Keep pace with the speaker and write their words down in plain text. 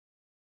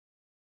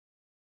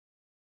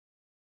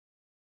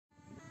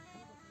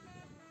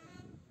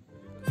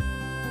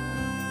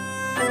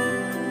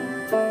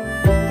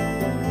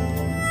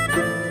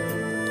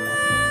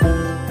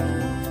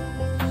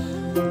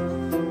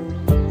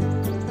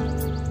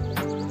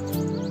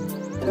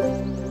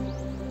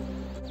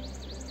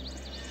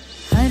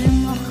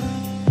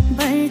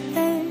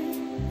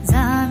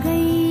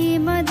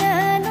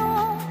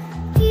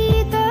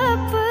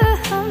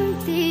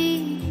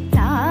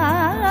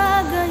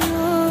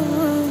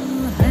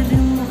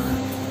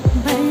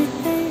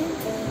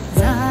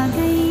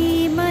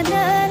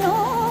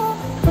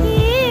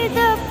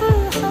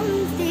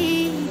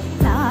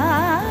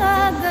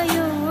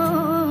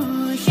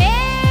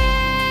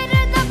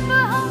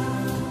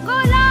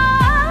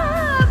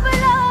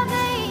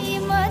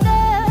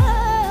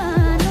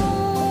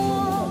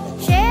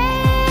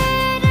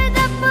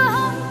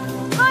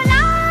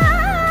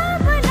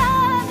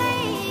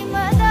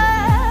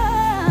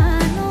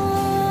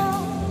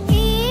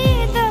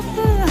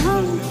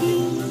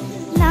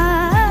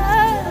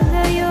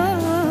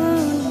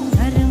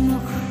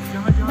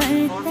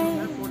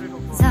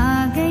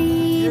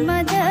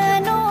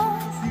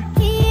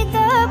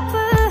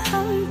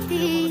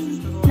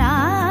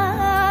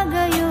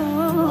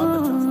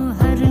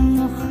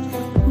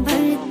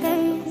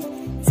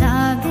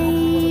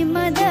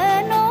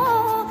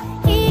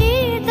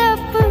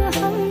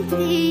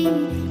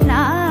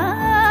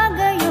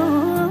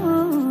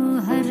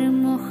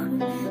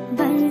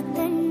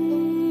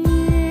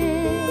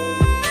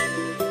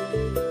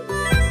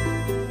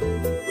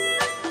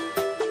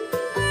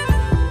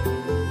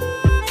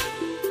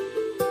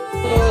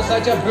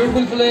Such a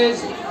beautiful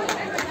place.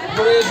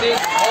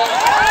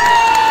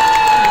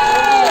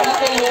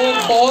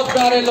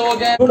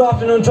 Good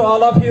afternoon to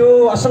all of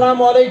you.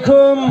 Assalamu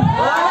alaikum.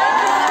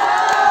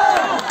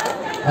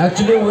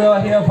 Actually, we are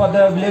here for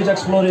the village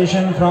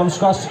exploration from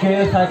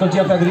SKUAST-K, Faculty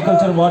of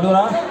Agriculture,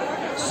 Wadura.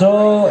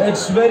 So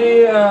it's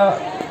very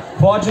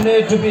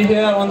fortunate to be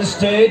here on the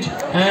stage,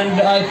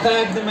 and I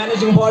thank the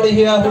managing body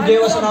here who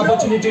gave us an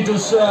opportunity to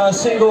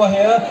sing over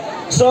here.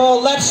 So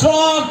let's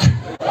rock!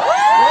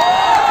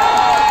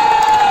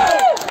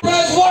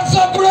 What's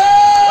up, bro?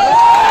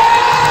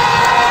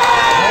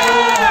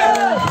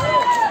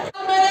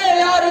 मेरे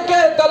यार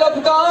के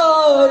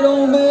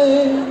तलबगारों में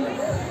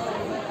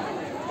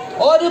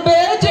और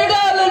बेच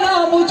डालना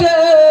मुझे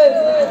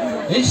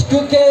इश्क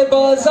के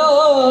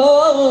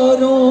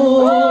बाजारों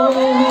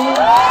में।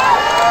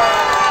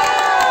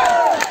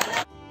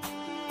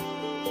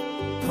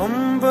 हम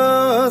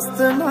बस्त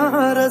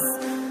नारस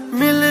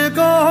मिल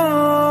गए।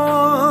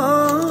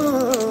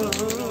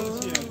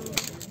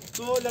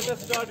 So let us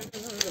start.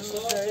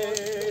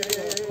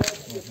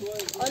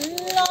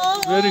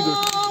 Very good.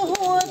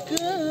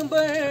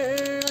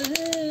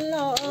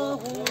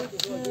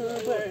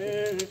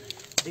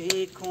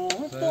 देखो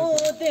तो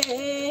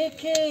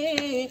देखे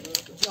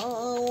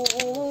जाओ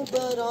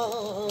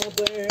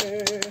बराबर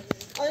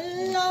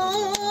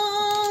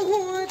अल्लाहु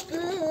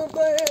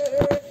अकबर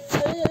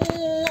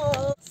अल्लाह।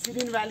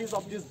 Serene valleys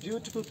of this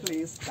beautiful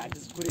place, that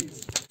is Gurez.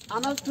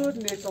 Unaltered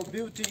natural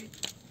beauty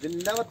will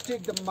never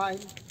take the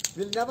mind,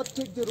 will never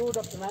take the road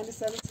of the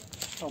 97th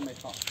from my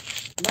heart.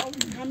 Now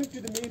we're coming to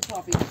the main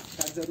topic,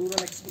 that's the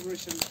rural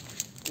exploration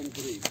in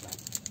Gurez Valley.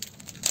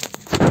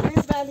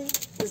 Gurez Valley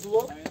is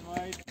low.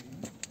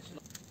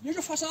 ये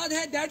जो फसाद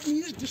है, that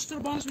means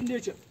disturbance in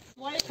nature.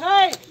 Like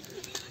hey!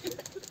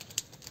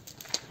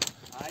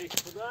 Ay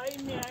खुदाई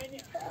में आईने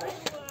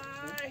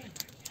आई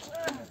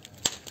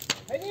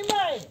Hey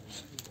mai!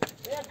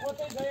 ये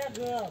खोते गया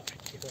girl.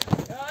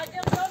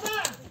 आगे बाबा.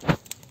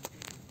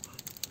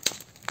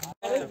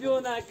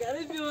 Caribiona.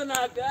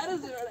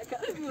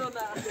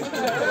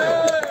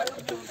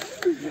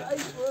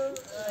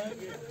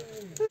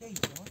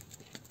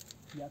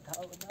 या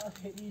था ना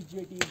फेरी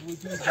जेटी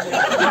बूटी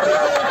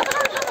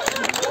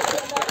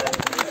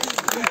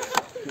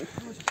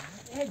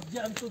एक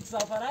जंतुक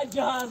सफर है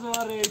जहाज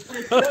वाले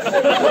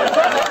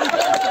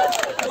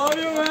love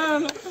you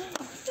man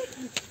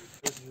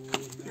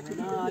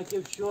ना के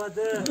शोध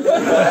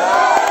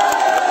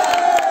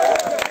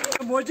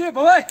मुझे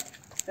भाई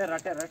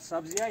रट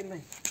सब्जी आई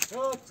नहीं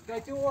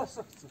कति ओस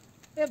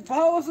ए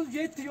भावस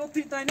ये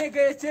योथी तने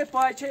गए छे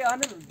पाछे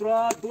अन द्रा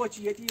दोच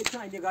यति ये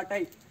छाने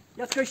गटाई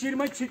यस कशीर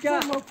में छ क्या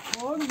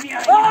फोन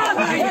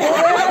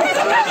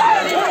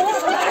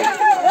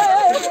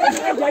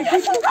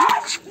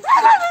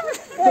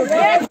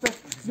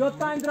यो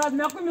टाइम द्राज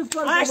मे को मिस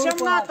कर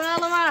आशमना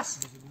तालवास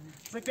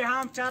पे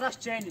हम चारस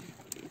चैनी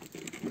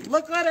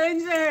लकर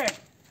अंजे है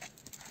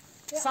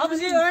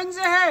सब्जी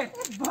अंजे है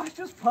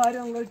बाचस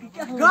फारन लड़की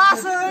क्या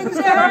घास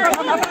अंजे है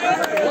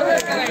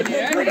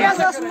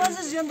कैसा समझ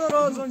जिंदो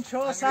रोजन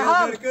छो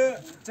साहब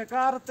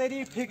चकार तेरी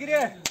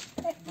फिक्रे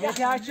ये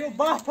क्या छु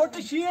 12 फुट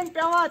शीन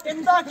पेवा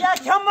तिंदा क्या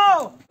खमो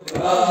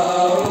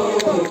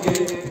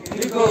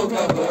लिखो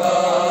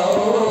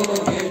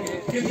घबराओगे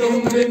कि तुम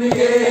बिन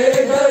ये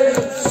घर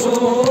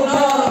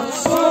सोना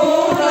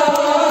सोना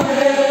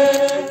है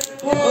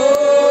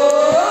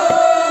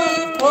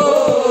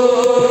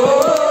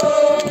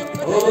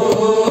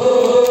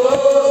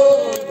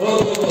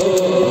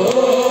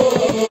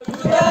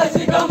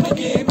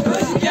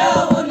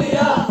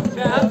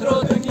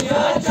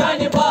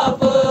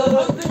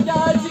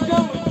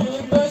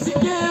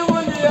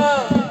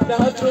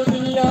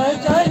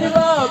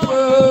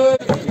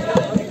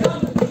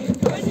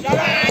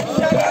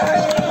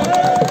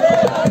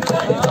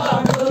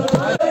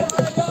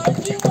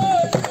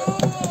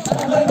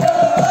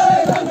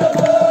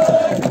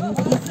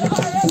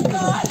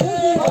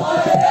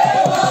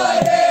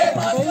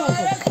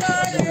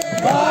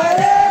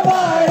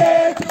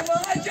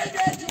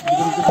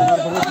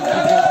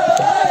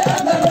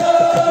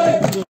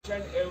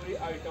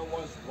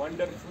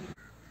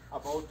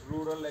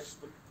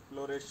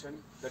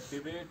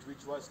debate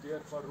which was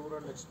there for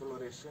rural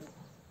exploration,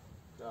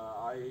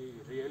 I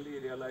really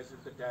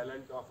realized the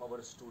talent of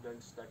our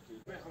students that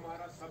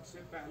हमारा सबसे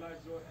पहला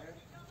जो है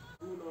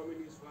 2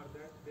 nominees for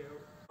that they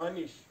have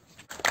Anish.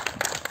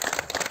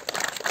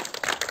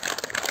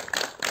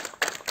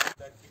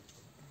 That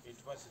it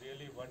was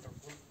really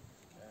wonderful,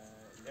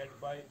 led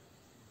by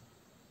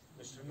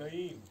Mr.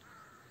 Naeem.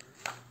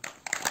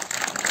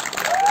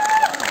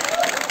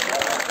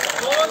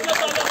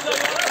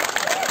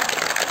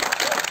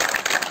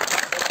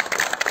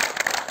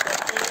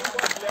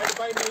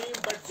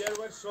 But there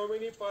were so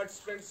many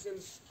participants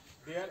in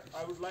there.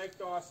 I would like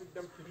to ask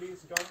them to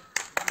please come.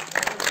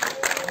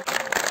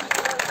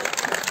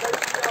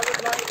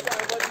 I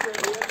was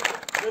really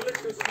thrilled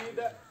to see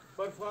the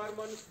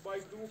performance by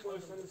 2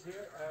 persons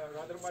here.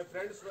 Rather, my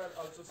friends were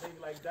also saying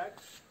like that.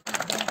 I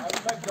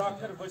would like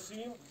Dr.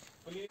 Wasim,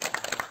 please.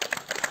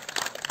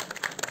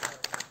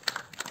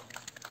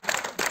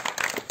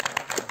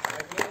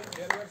 Again,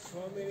 there were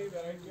so many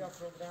variety of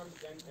programs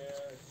and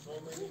so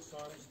many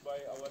songs by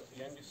our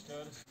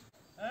youngsters.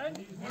 And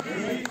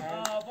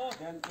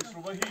Mr.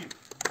 Wahid.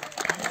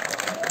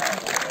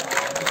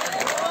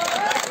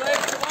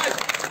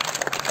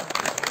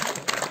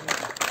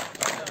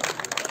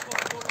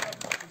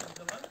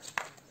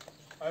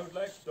 I would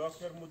like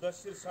Dr.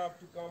 Mudassir Saab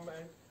to come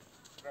and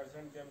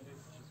present them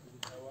this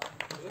award.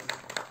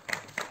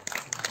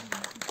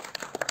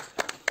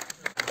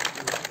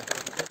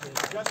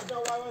 Just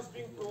now I was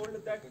being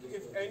told that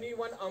if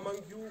anyone among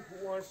you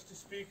who wants to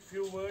speak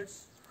few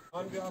words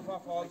on behalf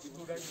of all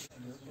students.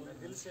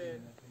 दिल से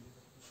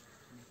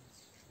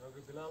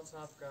doctor Bilal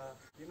साहब का,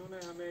 इन्होंने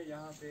हमें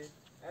यहाँ पे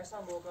ऐसा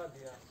मौका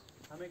दिया,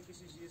 हमें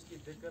किसी चीज़ की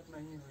दिक्कत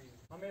नहीं हुई,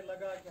 हमें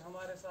लगा कि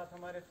हमारे साथ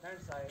हमारे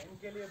फ्रेंड्स आए,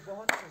 इनके लिए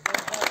बहुत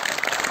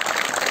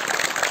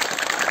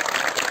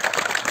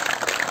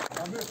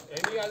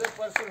Any other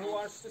person who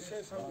wants to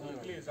say something,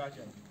 please,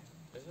 Ajaz.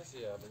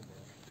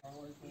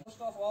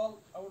 First of all,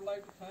 I would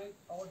like to thank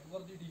our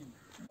worthy team.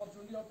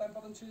 Opportunity of time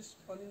patents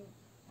planning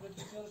the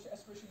teachers,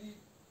 especially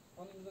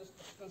on the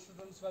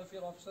students'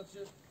 welfare officer,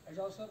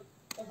 Ajaz sir,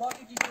 और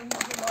बाकी की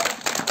training के बाद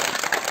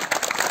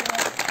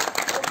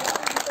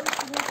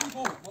smoothly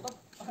go, मतलब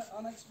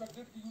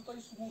unexpected कि यूँ तो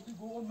smoothly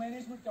go और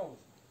management क्या हो,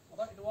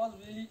 मतलब it was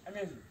really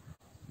amazing.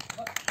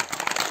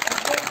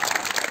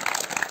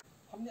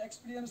 हमने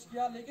एक्सपीरियंस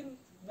किया, लेकिन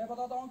मैं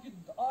बताता हूँ कि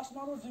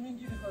आसमान और ज़मीन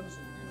की डिफरेंस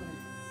है।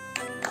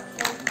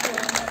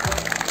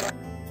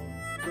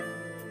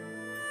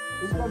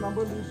 इनका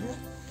नंबर लीजिए,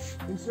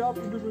 इनसे आप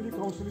इंडिविजुअली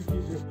काउंसलिंग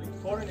कीजिए।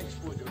 Foreign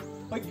exposure.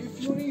 Like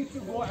if you need to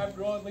go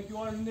abroad, like you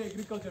are in the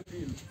agriculture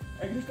field.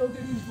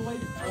 Agriculture is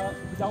like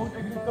without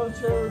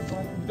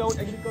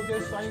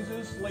agriculture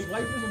sciences, like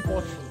life is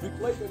impossible.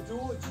 Like do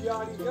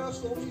GRE, there are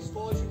so many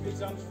scholarship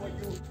exams for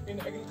you in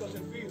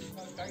agriculture field.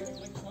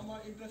 Like some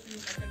are interested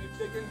in academics,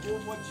 they can go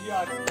for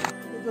GRE.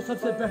 तो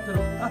सबसे बेहतर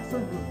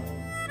अक्सर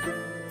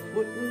वो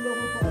इन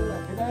लोगों को अल्लाह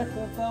हिदायत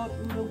करता है और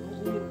इन लोगों को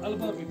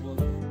अल्लाह भी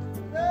बोलता है।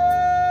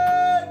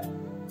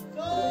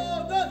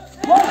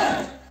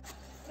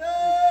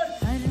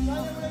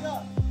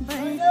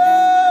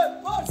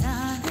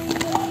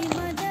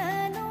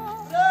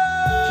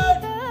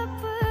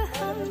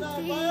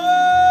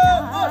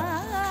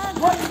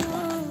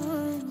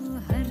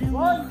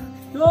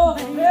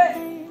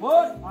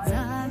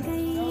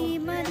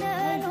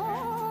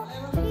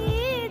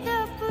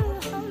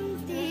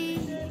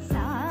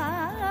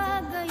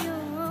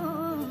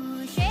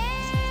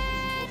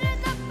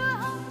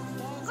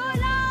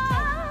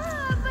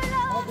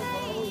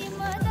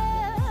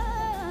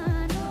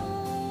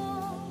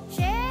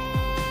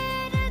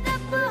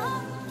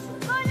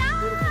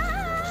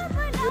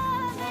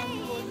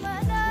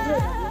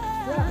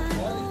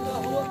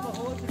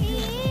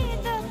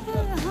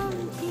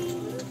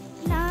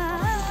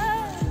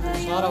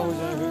 सारा हो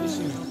जाएगा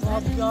इसी में,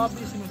 आप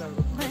इसी में डाल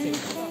दो। नहीं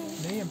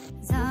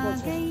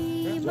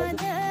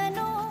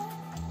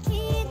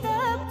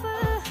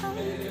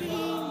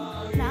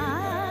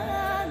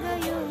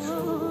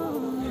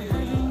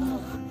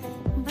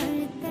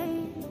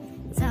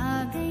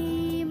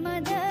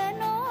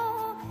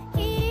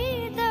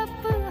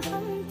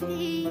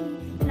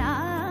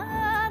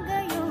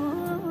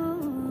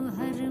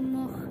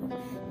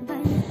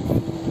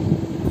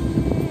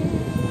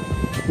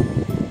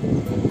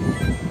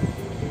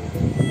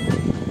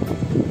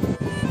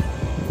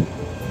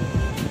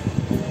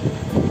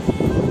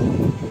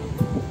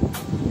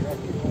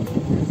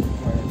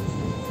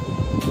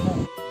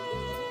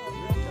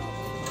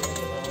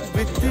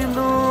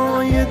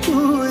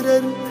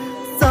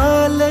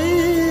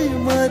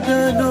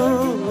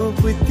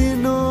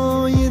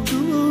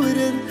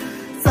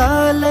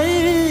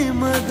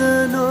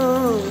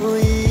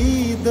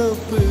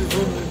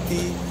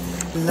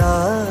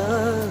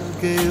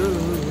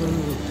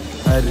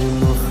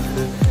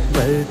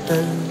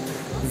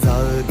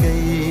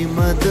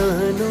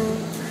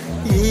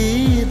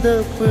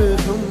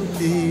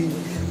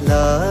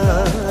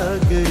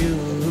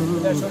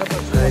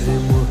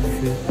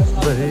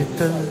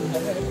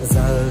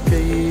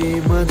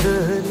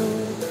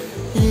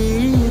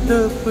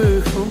दप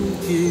हम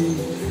की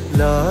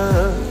ला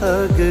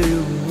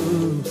गयो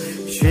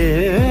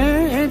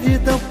शेर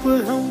दप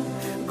हम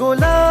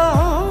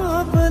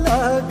गुलाब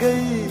ला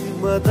गई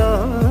मदा